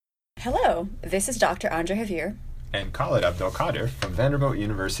Hello, this is Dr. Andrei Javier and Khaled Abdel-Kader from Vanderbilt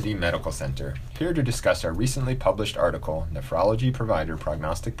University Medical Center, here to discuss our recently published article, Nephrology Provider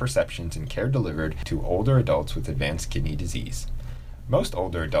Prognostic Perceptions in Care Delivered to Older Adults with Advanced Kidney Disease. Most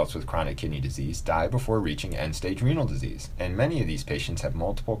older adults with chronic kidney disease die before reaching end-stage renal disease, and many of these patients have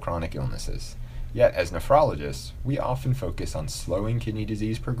multiple chronic illnesses. Yet, as nephrologists, we often focus on slowing kidney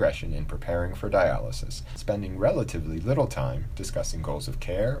disease progression and preparing for dialysis, spending relatively little time discussing goals of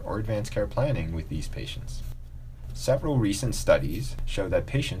care or advanced care planning with these patients. Several recent studies show that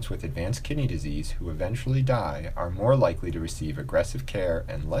patients with advanced kidney disease who eventually die are more likely to receive aggressive care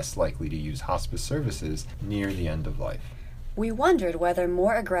and less likely to use hospice services near the end of life. We wondered whether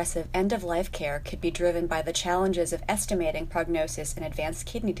more aggressive end-of-life care could be driven by the challenges of estimating prognosis in advanced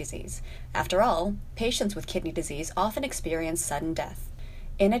kidney disease. After all, patients with kidney disease often experience sudden death.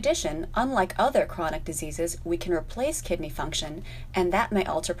 In addition, unlike other chronic diseases, we can replace kidney function, and that may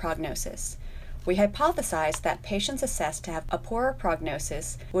alter prognosis. We hypothesized that patients assessed to have a poorer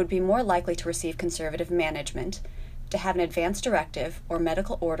prognosis would be more likely to receive conservative management, to have an advance directive or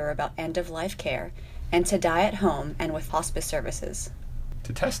medical order about end-of-life care, and to die at home and with hospice services.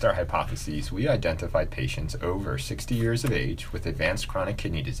 To test our hypotheses, we identified patients over 60 years of age with advanced chronic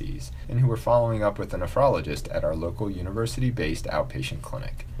kidney disease and who were following up with a nephrologist at our local university-based outpatient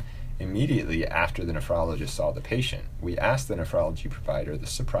clinic. Immediately after the nephrologist saw the patient, we asked the nephrology provider the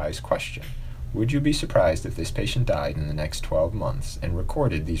surprise question: would you be surprised if this patient died in the next 12 months, and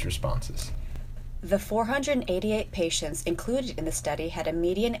recorded these responses. The 488 patients included in the study had a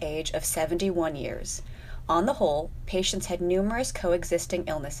median age of 71 years. On the whole, patients had numerous coexisting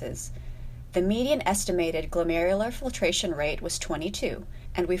illnesses. The median estimated glomerular filtration rate was 22,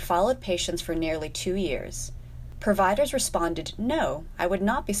 and we followed patients for nearly 2 years. Providers responded, "No, I would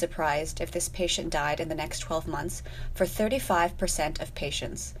not be surprised if this patient died in the next 12 months," for 35% of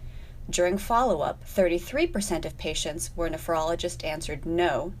patients. During follow-up, 33% of patients where a nephrologist answered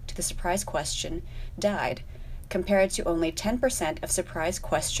no to the surprise question died, compared to only 10% of surprise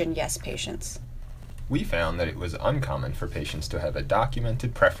question yes patients. We found that it was uncommon for patients to have a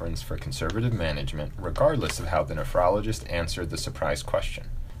documented preference for conservative management, regardless of how the nephrologist answered the surprise question.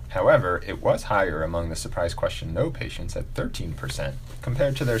 However, it was higher among the surprise question no patients at 13%,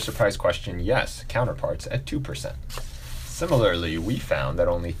 compared to their surprise question yes counterparts at 2%. Similarly, we found that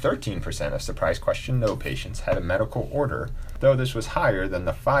only 13% of surprise question no patients had a medical order, though this was higher than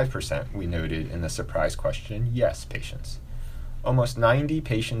the 5% we noted in the surprise question yes patients. Almost 90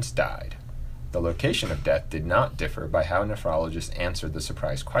 patients died. The location of death did not differ by how nephrologists answered the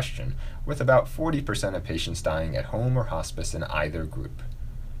surprise question, with about 40% of patients dying at home or hospice in either group.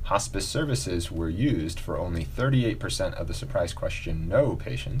 Hospice services were used for only 38% of the surprise question no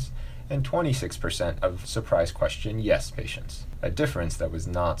patients, and 26% of surprise question yes patients, a difference that was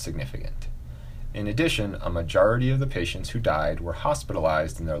not significant. In addition, a majority of the patients who died were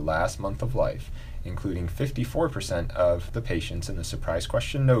hospitalized in their last month of life, including 54% of the patients in the surprise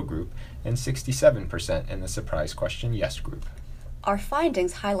question no group and 67% in the surprise question yes group. Our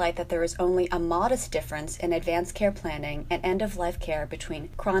findings highlight that there is only a modest difference in advanced care planning and end-of-life care between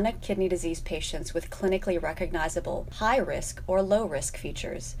chronic kidney disease patients with clinically recognizable high-risk or low-risk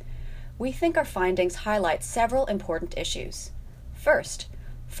features. We think our findings highlight several important issues. First,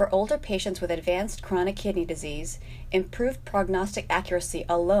 for older patients with advanced chronic kidney disease, improved prognostic accuracy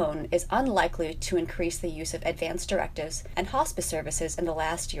alone is unlikely to increase the use of advance directives and hospice services in the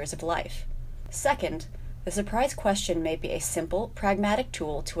last years of life. Second, the surprise question may be a simple, pragmatic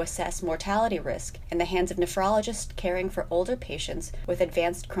tool to assess mortality risk in the hands of nephrologists caring for older patients with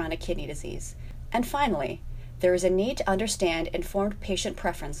advanced chronic kidney disease. And finally, there is a need to understand informed patient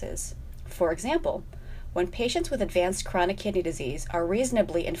preferences. For example, when patients with advanced chronic kidney disease are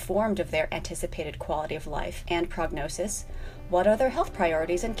reasonably informed of their anticipated quality of life and prognosis, what are their health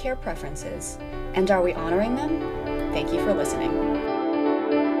priorities and care preferences? And are we honoring them? Thank you for listening.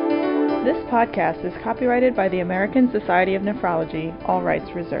 This podcast is copyrighted by the American Society of Nephrology, all rights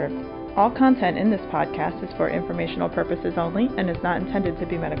reserved. All content in this podcast is for informational purposes only and is not intended to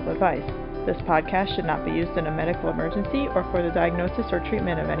be medical advice. This podcast should not be used in a medical emergency or for the diagnosis or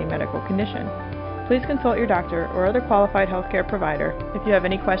treatment of any medical condition. Please consult your doctor or other qualified healthcare provider if you have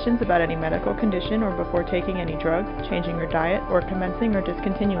any questions about any medical condition or before taking any drug, changing your diet, or commencing or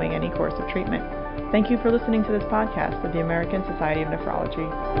discontinuing any course of treatment. Thank you for listening to this podcast of the American Society of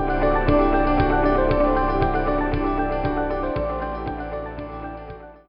Nephrology.